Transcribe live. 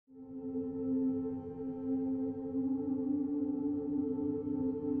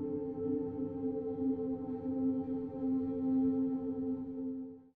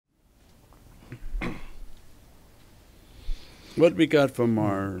What we got from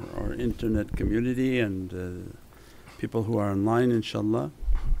our internet community and people who are online, inshaAllah,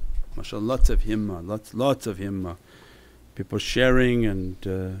 mashaAllah, lots of himmah, lots of himmah. People sharing and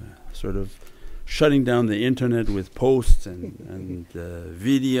sort of shutting down the internet with posts and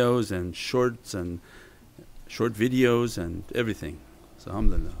videos and shorts and short videos and everything. So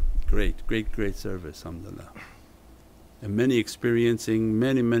alhamdulillah, great service, alhamdulillah. And many experiencing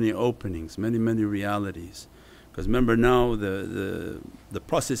many openings, many realities. Because remember now the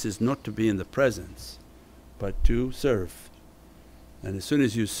process is not to be in the presence but to serve. And as soon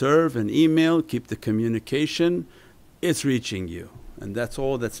as you serve and email, keep the communication, it's reaching you, and that's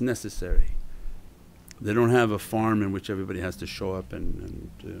all that's necessary. They don't have a farm in which everybody has to show up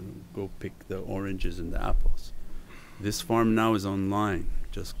and go pick the oranges and the apples. This farm now is online.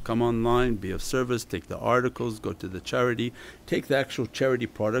 Just come online, be of service, take the articles, go to the charity, take the actual charity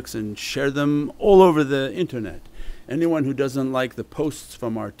products and share them all over the internet. Anyone who doesn't like the posts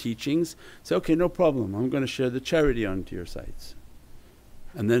from our teachings, say, okay, no problem, I'm going to share the charity onto your sites.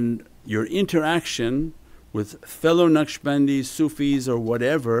 And then your interaction with fellow Naqshbandis, Sufis or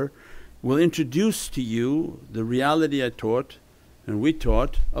whatever will introduce to you the reality I taught and we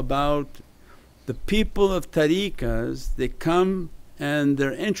taught about the people of tariqas. They come and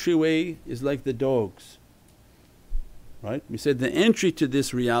their entryway is like the dogs, right? We said the entry to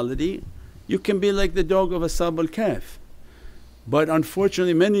this reality, you can be like the dog of Ashab al-Kahf, but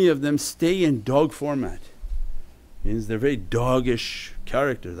unfortunately many of them stay in dog format. Means they're very doggish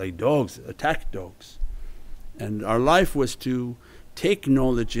characters, like dogs, attack dogs. And our life was to take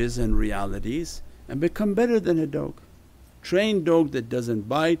knowledges and realities and become better than a dog. Trained dog that doesn't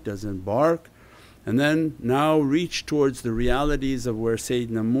bite, doesn't bark, and then now reach towards the realities of where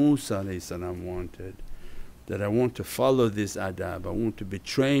Sayyidna Musa wanted. That I want to follow this adab, I want to be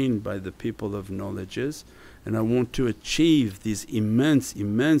trained by the people of knowledges and I want to achieve these immense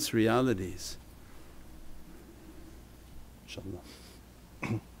realities.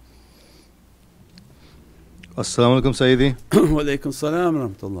 InshaAllah. As-salamu alaykum Sayyidi. Wa alaykum salam wa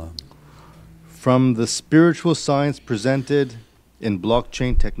rahmatullah. From the spiritual science presented in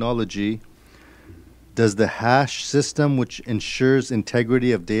blockchain technology, does the hash system which ensures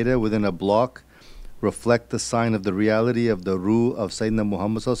integrity of data within a block reflect the sign of the reality of the ruh of Sayyidna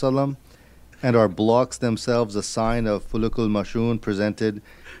Muhammad, and are blocks themselves a sign of fulkil mashhoon presented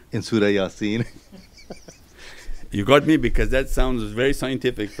in Surah YaSeen? You got me, because that sounds very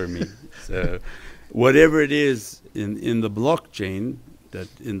scientific for me. So whatever it is in the blockchain, that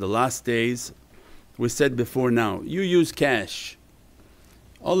in the last days, we said before now, you use cash.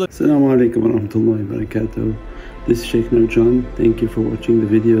 As-salamu alaykum wa rahmatullahi wa barakatuh. This is Shaykh Nurjan. Thank you for watching the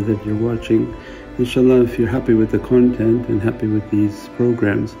video that you're watching. InshaAllah, if you're happy with the content and happy with these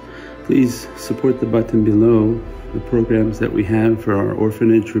programs, please support the button below, the programs that we have for our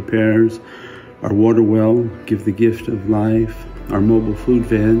orphanage repairs, our water well, Give the Gift of Life, our mobile food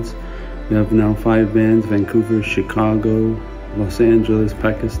vans. We have now 5 vans: Vancouver, Chicago, Los Angeles,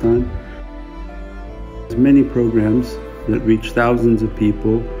 Pakistan. There's many programs that reach thousands of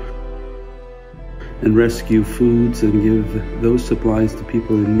people and rescue foods and give those supplies to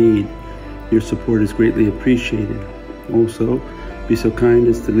people in need. Your support is greatly appreciated. Also, be so kind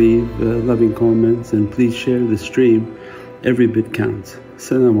as to leave loving comments and please share the stream. Every bit counts.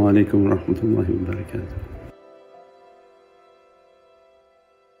 As-salamu alaykum wa rahmatullahi wa barakatuh.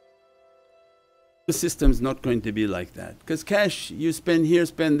 The system's not going to be like that, because cash you spend here,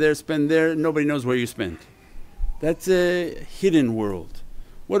 spend there, nobody knows where you spent. That's a hidden world.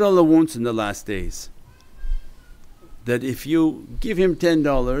 What Allah wants in the last days, that if you give Him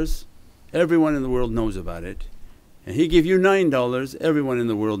 $10, everyone in the world knows about it, and He give you $9, everyone in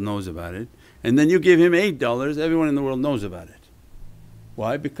the world knows about it, and then you give Him $8, everyone in the world knows about it.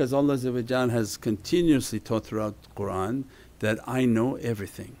 Why? Because Allah has continuously taught throughout the Qur'an that I know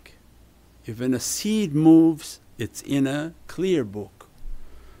everything. If when a seed moves, it's in a clear book.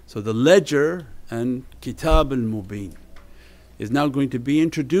 So the ledger and Kitab al-Mubin is now going to be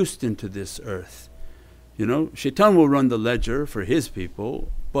introduced into this earth. You know, shaitan will run the ledger for his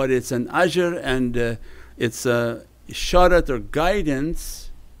people, but it's an ajr and it's a isharat or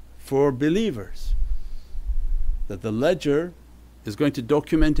guidance for believers, that the ledger is going to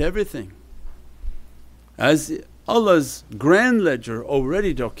document everything. As Allah's grand ledger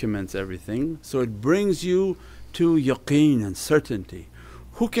already documents everything, so it brings you to yaqeen and certainty.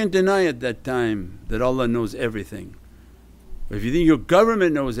 Who can deny at that time that Allah knows everything? If you think your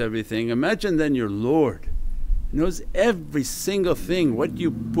government knows everything, imagine then your Lord knows every single thing, what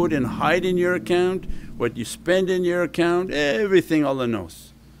you put and hide in your account, what you spend in your account, everything Allah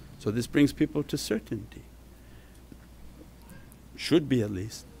knows. So this brings people to certainty. Should be at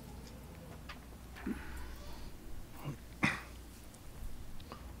least.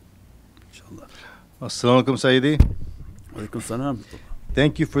 InshaAllah. As-salamu alaykum, Sayyidi. Walaikum salam.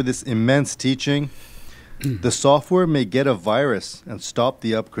 Thank you for this immense teaching. The software may get a virus and stop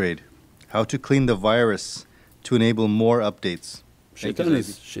the upgrade. How to clean the virus to enable more updates? Shaitan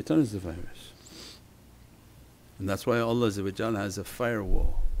is the virus. And that's why Allah has a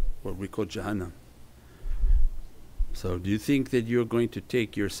firewall, what we call Jahannam. So do you think that you're going to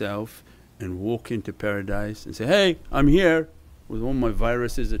take yourself and walk into paradise and say, hey, I'm here with all my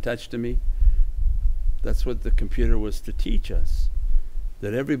viruses attached to me? That's what the computer was to teach us,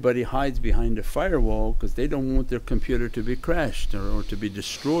 that everybody hides behind a firewall because they don't want their computer to be crashed or to be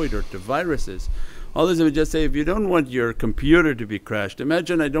destroyed or to viruses. Allah would just say, if you don't want your computer to be crashed,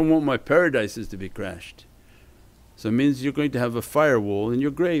 imagine I don't want my paradises to be crashed. So it means you're going to have a firewall in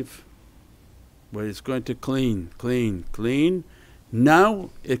your grave where it's going to clean, clean, clean. Now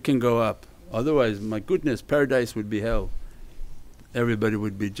it can go up, otherwise my goodness, paradise would be hell. Everybody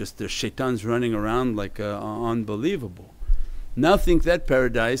would be just, their shaitans running around like unbelievable. Now think that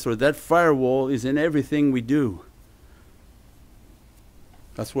paradise or that firewall is in everything we do.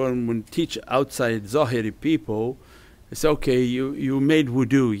 That's why when we teach outside Zahiri people, it's okay, you made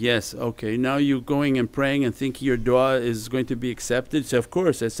wudu, yes, okay, now you going and praying and thinking your dua is going to be accepted. So of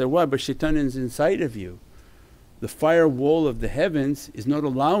course, I said, why? But shaitan is inside of you. The firewall of the heavens is not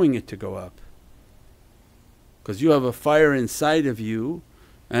allowing it to go up because you have a fire inside of you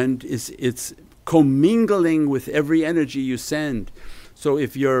and it's commingling with every energy you send. So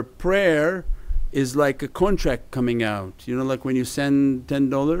if your prayer is like a contract coming out, like when you send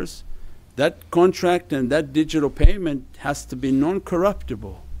 $10, that contract and that digital payment has to be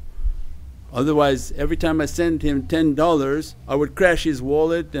non-corruptible. Otherwise every time I send him $10 I would crash his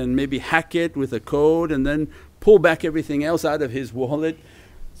wallet and maybe hack it with a code and then pull back everything else out of his wallet.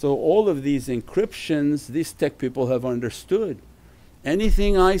 So all of these encryptions these tech people have understood.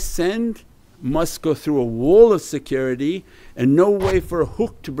 Anything I send must go through a wall of security and no way for a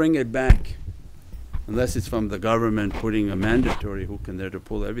hook to bring it back, unless it's from the government putting a mandatory hook in there to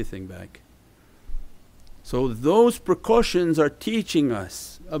pull everything back. So those precautions are teaching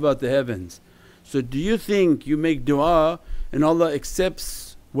us about the heavens. So do you think you make du'a and Allah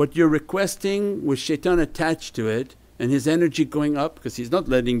accepts what you're requesting with shaitan attached to it and his energy going up? Because he's not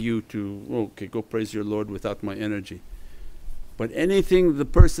letting you to, okay, go praise your Lord without my energy. But anything the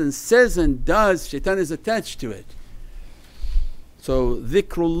person says and does, shaitan is attached to it. So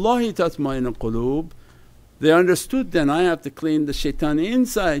dhikrullahi tatma'inul qulub, they understood then I have to clean the shaitan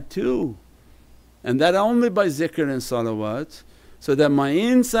inside too, and that only by zikr and salawat, so that my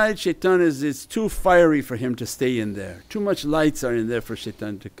inside shaitan is too fiery for him to stay in there. Too much lights are in there for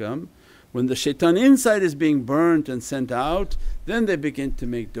shaitan to come. When the shaitan inside is being burnt and sent out, then they begin to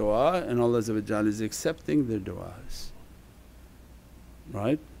make du'a and Allah is accepting their du'as.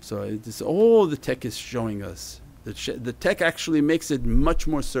 Right? So it's all the tech is showing us. The tech actually makes it much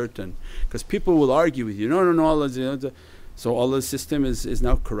more certain, because people will argue with you, no Allah's… So Allah's system is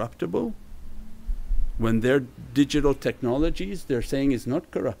now corruptible when their digital technologies they're saying is not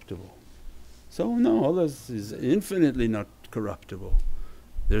corruptible. So no, Allah's is infinitely not corruptible.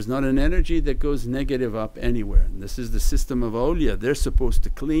 There's not an energy that goes negative up anywhere, and this is the system of awliya, they're supposed to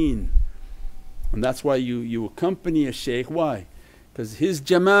clean. And that's why you accompany a shaykh. Why? Because his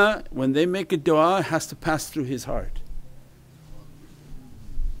jama'ah when they make a du'a has to pass through his heart.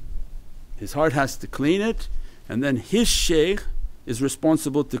 His heart has to clean it, and then his shaykh is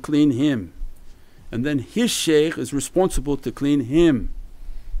responsible to clean him, and then his shaykh is responsible to clean him.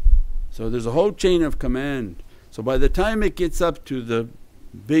 So there's a whole chain of command. So by the time it gets up to the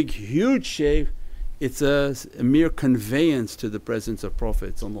big huge shaykh, it's a mere conveyance to the presence of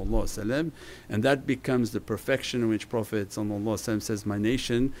Prophet, and that becomes the perfection in which Prophet says, my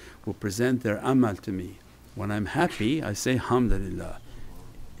nation will present their amal to me. When I'm happy I say hamdulillah.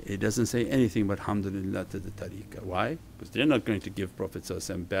 It doesn't say anything but hamdulillah to the tariqah. Why? Because they're not going to give Prophet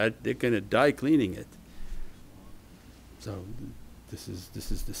bad, they're going to die cleaning it. So this is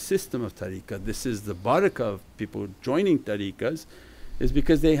the system of tariqah, this is the barakah of people joining tariqahs, is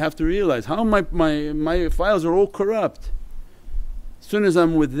because they have to realize how my files are all corrupt. As soon as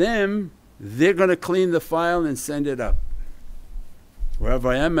I'm with them, they're going to clean the file and send it up. Wherever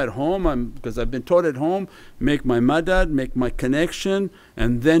I am at home, because I've been taught at home, make my madad, make my connection,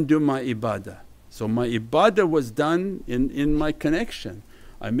 and then do my ibadah. So my ibadah was done in my connection.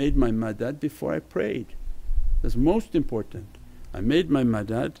 I made my madad before I prayed. That's most important. I made my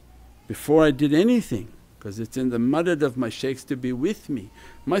madad before I did anything, because it's in the madad of my shaykhs to be with me.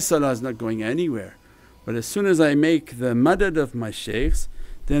 My salah is not going anywhere. But as soon as I make the madad of my shaykhs,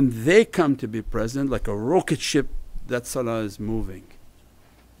 then they come to be present like a rocket ship. That salah is moving.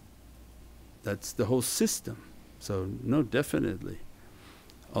 That's the whole system. So no, definitely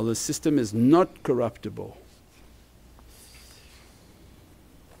Allah's system is not corruptible.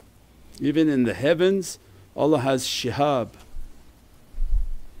 Even in the heavens Allah has shihab,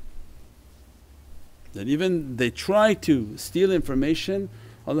 that even they try to steal information,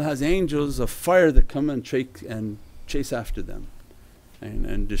 Allah has angels of fire that come and chase after them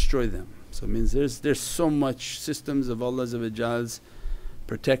and destroy them. So it means there's so much systems of Allah's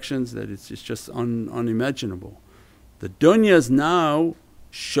protections that it's just unimaginable. The dunya is now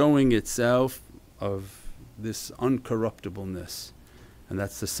showing itself of this uncorruptibleness, and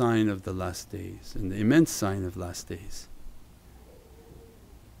that's the sign of the last days and the immense sign of last days.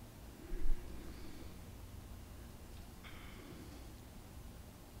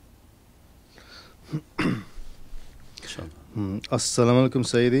 As-salamu alaykum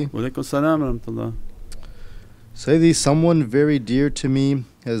Sayyidi. Wa alaykum salam wa rahmatullah. Sayyidi, someone very dear to me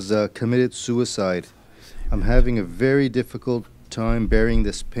has committed suicide. I'm having a very difficult time bearing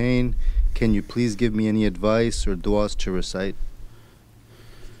this pain. Can you please give me any advice or du'as to recite?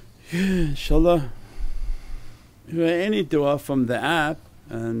 Yeah, inshaAllah. Any du'a from the app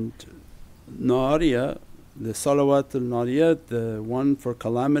and Nariya, the salawat al-Nariyat, the one for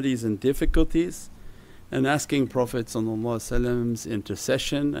calamities and difficulties, and asking Prophet's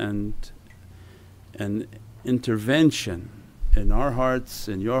intercession and intervention in our hearts,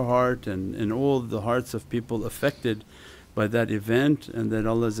 in your heart, and in all the hearts of people affected by that event, and that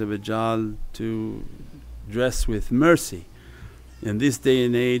Allah to dress with mercy. In this day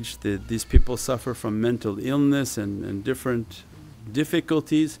and age that these people suffer from mental illness and different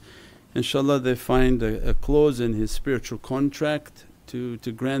difficulties, inshaAllah they find a clause in his spiritual contract to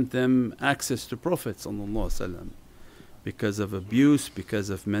grant them access to Prophet because of abuse, because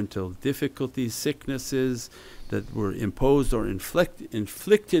of mental difficulties, sicknesses that were imposed or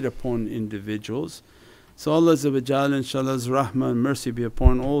inflicted upon individuals. So Allah inshaAllah's rahmah and mercy be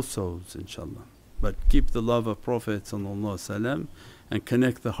upon all souls inshaAllah. But keep the love of Prophet and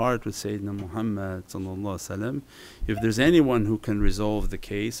connect the heart with Sayyidna Muhammad. If there's anyone who can resolve the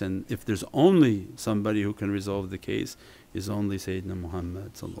case, and if there's only somebody who can resolve the case, is only Sayyidna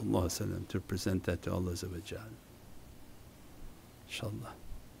Muhammad to present that to Allah inshaAllah.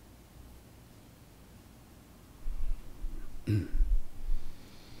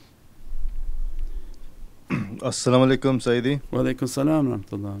 As-salamu alaykum Sayyidi. Wa alaykum salam wa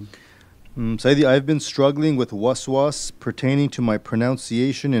rahmatullah. Sayyidi, I've been struggling with waswas pertaining to my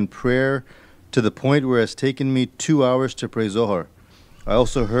pronunciation in prayer to the point where it's taken me 2 hours to pray Zuhr. I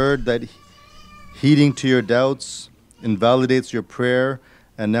also heard that heeding to your doubts invalidates your prayer,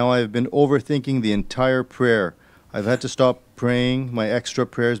 and now I've been overthinking the entire prayer. I've had to stop praying my extra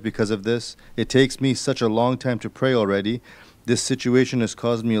prayers because of this. It takes me such a long time to pray already. This situation has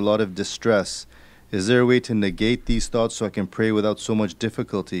caused me a lot of distress. Is there a way to negate these thoughts so I can pray without so much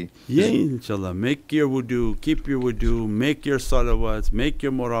difficulty? Yeah, inshaAllah. Make your wudu, keep your wudu, make your salawats, make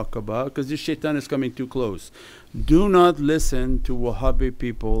your muraqabah, because this shaitan is coming too close. Do not listen to Wahhabi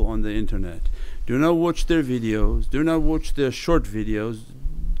people on the internet. Do not watch their videos, do not watch their short videos,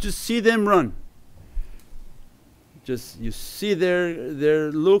 just see them run. Just you see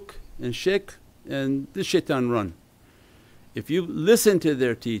their look and shakl, and the shaitan run. If you listen to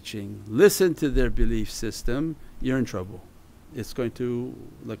their teaching, listen to their belief system, you're in trouble. It's going to,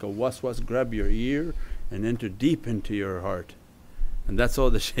 like a waswas, grab your ear and enter deep into your heart, and that's all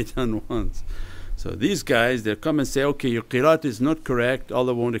the shaitan wants. So these guys, they'll come and say, okay, your qiraat is not correct,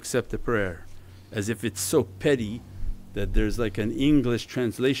 Allah won't accept the prayer. As if it's so petty that there's like an English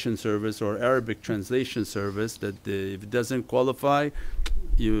translation service or Arabic translation service that if it doesn't qualify,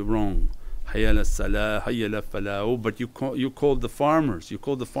 you're wrong. Hayya ala salah, hayya ala falah. Oh, but you called the farmers, you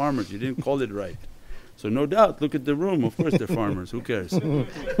didn't call it right. So no doubt, look at the room, of course they're farmers, who cares? They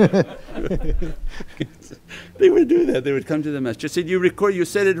would do that, they would come to the masjid, said, you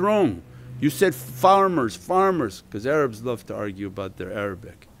said it wrong. You said farmers, because Arabs love to argue about their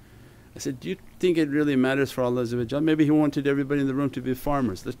Arabic. I said, do you think it really matters for Allah? Maybe He wanted everybody in the room to be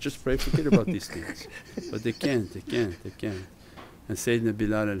farmers. Let's just pray, forget about these things. But they can't. And Sayyidina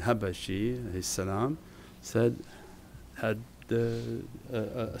Bilal al-Habashi said, had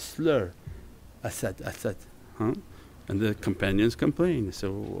a slur, Asad, huh? And the companions complained.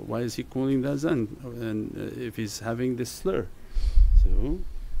 So why is he calling the azan and if he's having this slur? So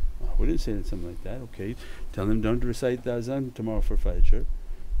I wouldn't say something like that. Okay, tell him don't recite the azan tomorrow for Fajr.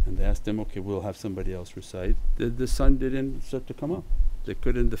 And they asked them, okay, we'll have somebody else recite. The sun didn't start to come up. The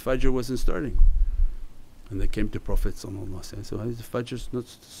Fajr wasn't starting. And they came to Prophet ﷺ. So why is the Fajr's not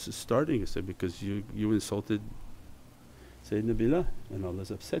starting? He said, because you insulted Sayyidina Bilal and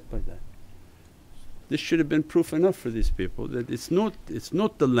Allah's upset by that. This should have been proof enough for these people that it's not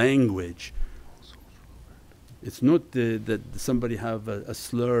the language, it's not that somebody have a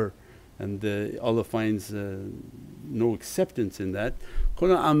slur and Allah finds no acceptance in that.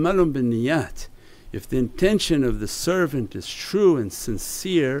 قُلْ أَعْمَلٌ بِالنِّيَّاتِ. If the intention of the servant is true and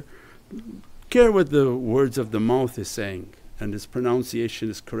sincere, care what the words of the mouth is saying and his pronunciation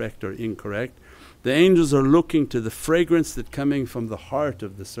is correct or incorrect. The angels are looking to the fragrance that coming from the heart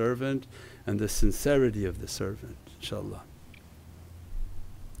of the servant and the sincerity of the servant, inshaAllah.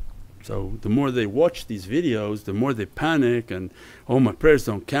 So the more they watch these videos, the more they panic and, oh my prayers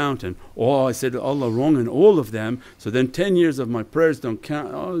don't count, and oh I said Allah wrong in all of them, so then 10 years of my prayers don't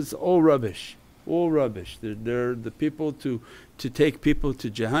count. Oh, it's all rubbish, all rubbish. They're the people to take people to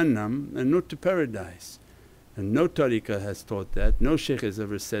Jahannam and not to paradise. And no tariqah has taught that, no shaykh has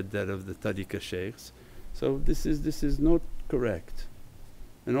ever said that of the tariqah shaykhs. So this is not correct.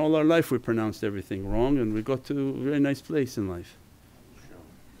 And all our life we pronounced everything wrong and we got to a very nice place in life.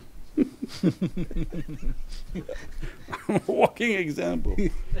 I'm a walking example.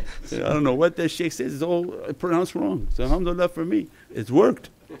 I don't know what that shaykh says, it's all pronounced wrong. So alhamdulillah for me, it's worked.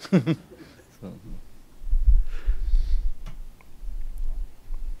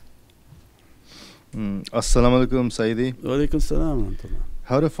 As-salamu alaykum Sayyidi. Wa alaykum salam.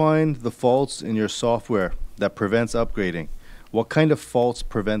 How to find the faults in your software that prevents upgrading? What kind of faults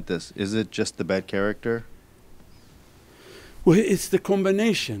prevent this? Is it just the bad character? Well, it's the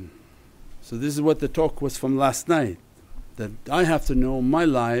combination. So this is what the talk was from last night, that I have to know my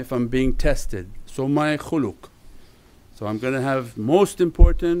life I'm being tested, so my khuluq. So I'm going to have most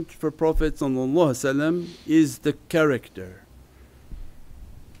important for Prophet ﷺ is the character.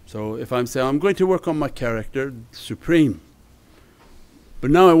 So if I'm saying I'm going to work on my character, supreme. But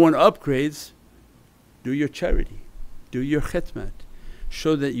now I want upgrades, do your charity, do your khidmat,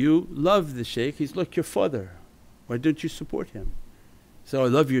 show that you love the shaykh. He's like your father, why don't you support him? So I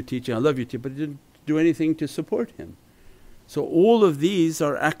love your teaching, I love your teaching, but you didn't do anything to support him. So all of these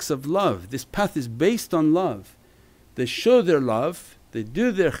are acts of love. This path is based on love. They show their love, they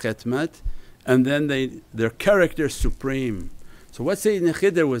do their khidmat, and then their character is supreme. So what Sayyidina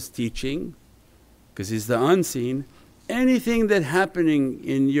Khidr was teaching, because he's the unseen, anything that happening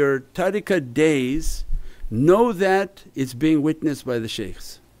in your tariqah days, know that it's being witnessed by the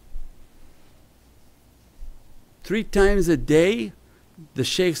shaykhs. 3 times a day the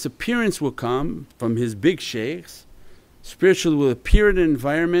shaykh's appearance will come from his big shaykhs, spiritual will appear in an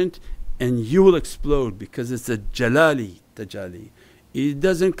environment and you will explode, because it's a jalali tajali. It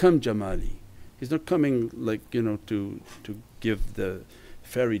doesn't come jamali. He's not coming like to give the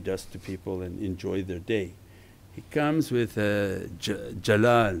fairy dust to people and enjoy their day. He comes with a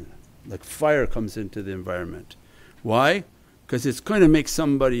jalal, like fire comes into the environment. Why? Because it's going to make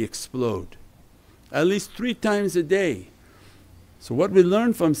somebody explode at least 3 times a day. So what we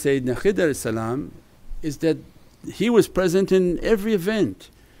learn from Sayyidina Khidr salam is that he was present in every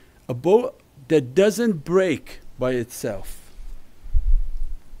event. A boat that doesn't break by itself.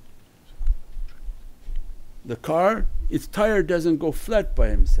 The car, its tire doesn't go flat by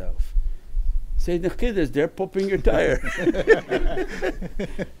himself. Sayyidina Khidr is there popping your tire.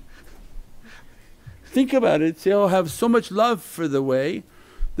 Think about it, say, oh, I have so much love for the way,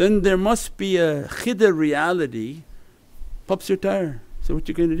 then there must be a Khidr reality, pops your tire. So what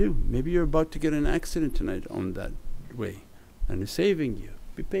you going to do? Maybe you're about to get in an accident tonight on that way and he's saving you.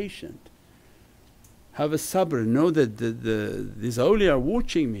 Be patient. Have a sabr, know that these awliya are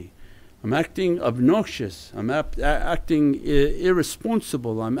watching me. I'm acting obnoxious, I'm acting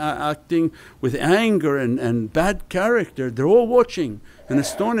irresponsible, I'm acting with anger and bad character. They're all watching and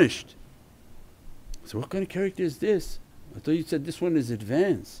astonished. So what kind of character is this? I thought you said this one is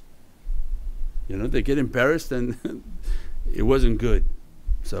advanced. They get embarrassed and it wasn't good.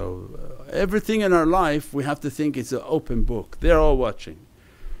 So everything in our life we have to think it's an open book, they're all watching.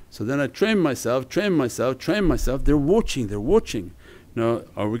 So then I train myself, they're watching. Now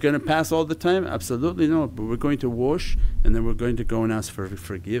are we going to pass all the time? Absolutely not, but we're going to wash and then we're going to go and ask for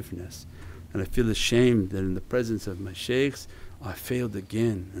forgiveness. And I feel ashamed that in the presence of my shaykhs I failed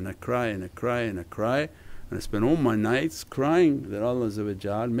again, and I cry and I cry and I cry, and I spend all my nights crying that Allah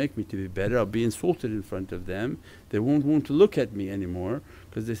make me to be better. I'll be insulted in front of them, they won't want to look at me anymore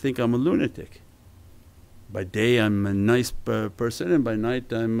because they think I'm a lunatic. By day I'm a nice person and by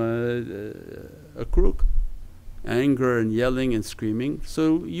night I'm a crook. Anger and yelling and screaming.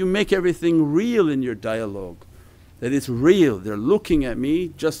 So you make everything real in your dialogue that it's real. They're looking at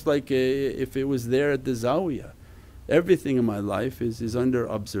me just like if it was there at the zawiyah. Everything in my life is under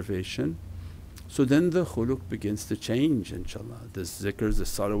observation. So then the khuluq begins to change, inshaAllah. The zikrs, the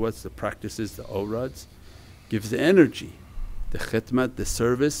salawats, the practices, the awrads gives the energy. The khidmat, the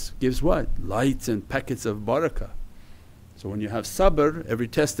service gives what? Lights and packets of barakah. So when you have sabr, every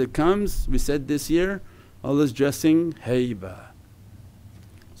test that comes, we said this year, Allah's dressing hayba.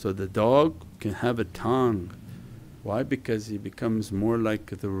 So the dog can have a tongue. Why? Because he becomes more like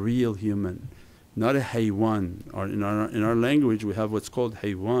the real human, not a haywan. Or in our language we have what's called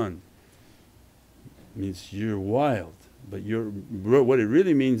haywan. Means you're wild, but what it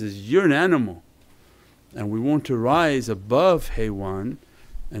really means is you're an animal. And we want to rise above haywan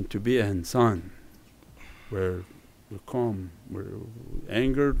and to be a insan, where we're calm, we're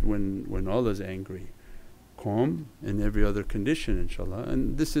angered when Allah's angry, calm in every other condition, inshaAllah.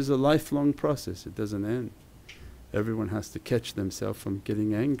 And this is a lifelong process, it doesn't end. Everyone has to catch themselves from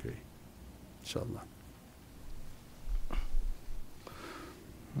getting angry, inshaAllah.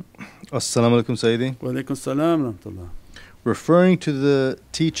 As-salamu alaykum Sayyidi. Wa alaykum as-salam rahmatullah. Referring to the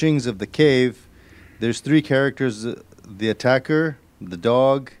teachings of the cave, there's three characters: the attacker, the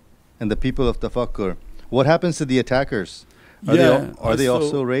dog, and the people of tafakkur. What happens to the attackers? Are they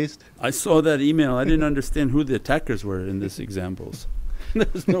also raised? I saw that email. I didn't understand who the attackers were in these examples.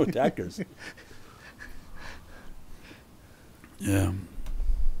 There's no attackers. Yeah.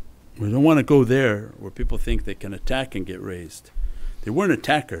 We don't want to go there where people think they can attack and get raised. They weren't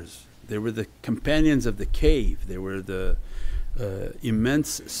attackers. They were the companions of the cave. They were the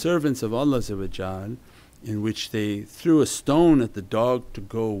immense servants of Allah, in which they threw a stone at the dog to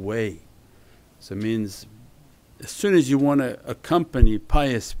go away. So it means as soon as you want to accompany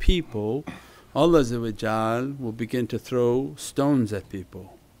pious people, Allah will begin to throw stones at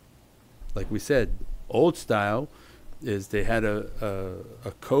people. Like we said, old style is they had a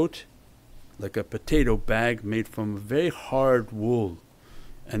coat like a potato bag made from very hard wool,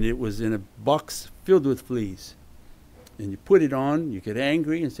 and it was in a box filled with fleas. And you put it on, you get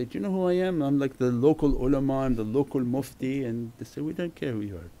angry and say, do you know who I am? I'm like the local ulama, I'm the local mufti. And they say, we don't care who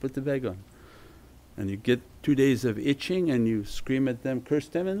you are, put the bag on. And you get 2 days of itching and you scream at them, curse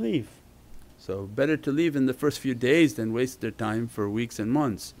them and leave. So better to leave in the first few days than waste their time for weeks and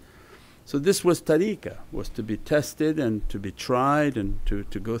months. So this was tariqah, was to be tested and to be tried and to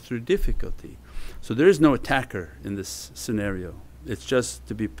go through difficulty. So there is no attacker in this scenario, it's just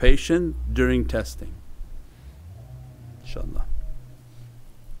to be patient during testing, inshaAllah.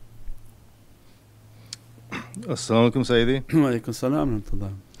 As-salamu alaykum Sayyidi. Wa alaykum as-salam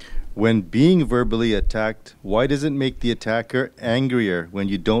rahmatullah. When being verbally attacked, why does it make the attacker angrier when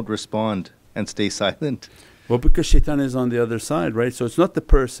you don't respond and stay silent? Well, because shaitan is on the other side, right? So it's not the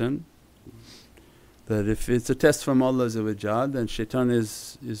person. That if it's a test from Allah, then shaitan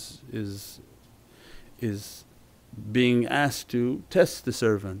is being asked to test the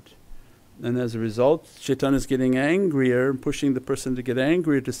servant, and as a result shaitan is getting angrier and pushing the person to get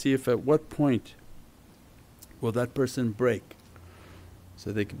angrier to see if at what point will that person break,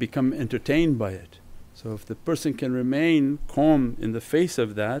 so they can become entertained by it. So if the person can remain calm in the face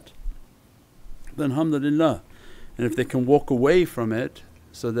of that, then alhamdulillah. And if they can walk away from it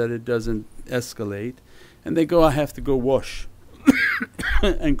so that it doesn't escalate, and they go, I have to go wash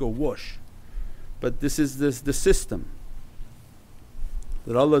and go wash. But this is the system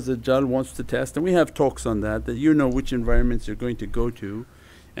that Allah wants to test, and we have talks on that you know which environments you're going to go to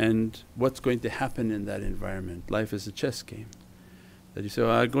and what's going to happen in that environment. Life is a chess game. That you say,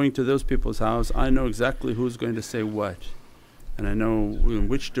 I'm going to those people's house, I know exactly who's going to say what, and I know in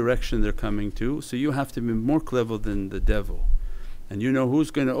which direction they're coming to. So you have to be more clever than the devil, and you know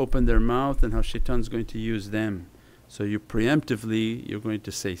who's going to open their mouth and how shaitan's going to use them. So you preemptively, you're going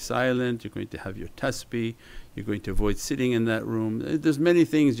to stay silent, you're going to have your tasbih, you're going to avoid sitting in that room. There's many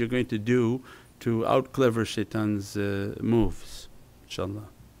things you're going to do to out-clever shaitan's moves, inshaAllah.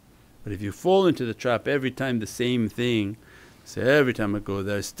 But if you fall into the trap every time the same thing, say every time I go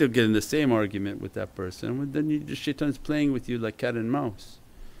there I still get in the same argument with that person, well, then the shaitan's playing with you like cat and mouse.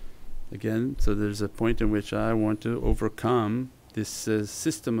 Again, so there's a point in which I want to overcome this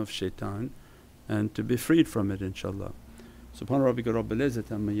system of shaitan and to be freed from it, inshaAllah. Subhana rabbika rabbil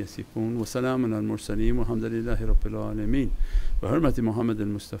izzati amma yasifoon wa salaamun al mursaleen walhamdulillahi rabbil alameen bi hurmati Muhammad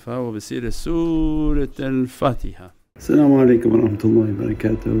al-Mustafa wa bi siri Surat al-Fatiha. As-salamu alaykum wa rahmatullahi wa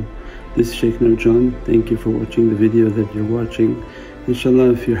barakatuh. This is Shaykh Nurjan. Thank you for watching the video that you're watching.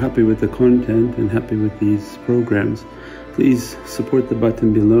 Inshallah, if you're happy with the content and happy with these programs, please support the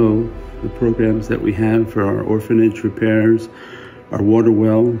button below, the programs that we have for our orphanage repairs, our water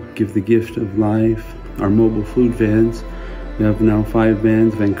well, Give the Gift of Life, our mobile food vans. We have now 5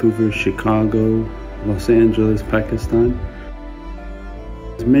 vans: Vancouver, Chicago, Los Angeles, Pakistan.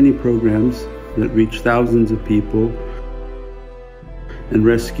 There's many programs that reach thousands of people and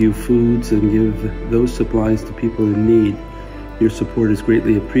rescue foods and give those supplies to people in need. Your support is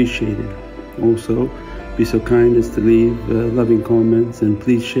greatly appreciated. Also, be so kind as to leave loving comments, and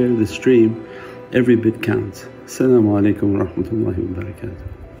please share the stream. Every bit counts. Assalamu alaikum wa rahmatullahi wa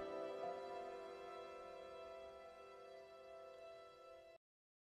barakatuh.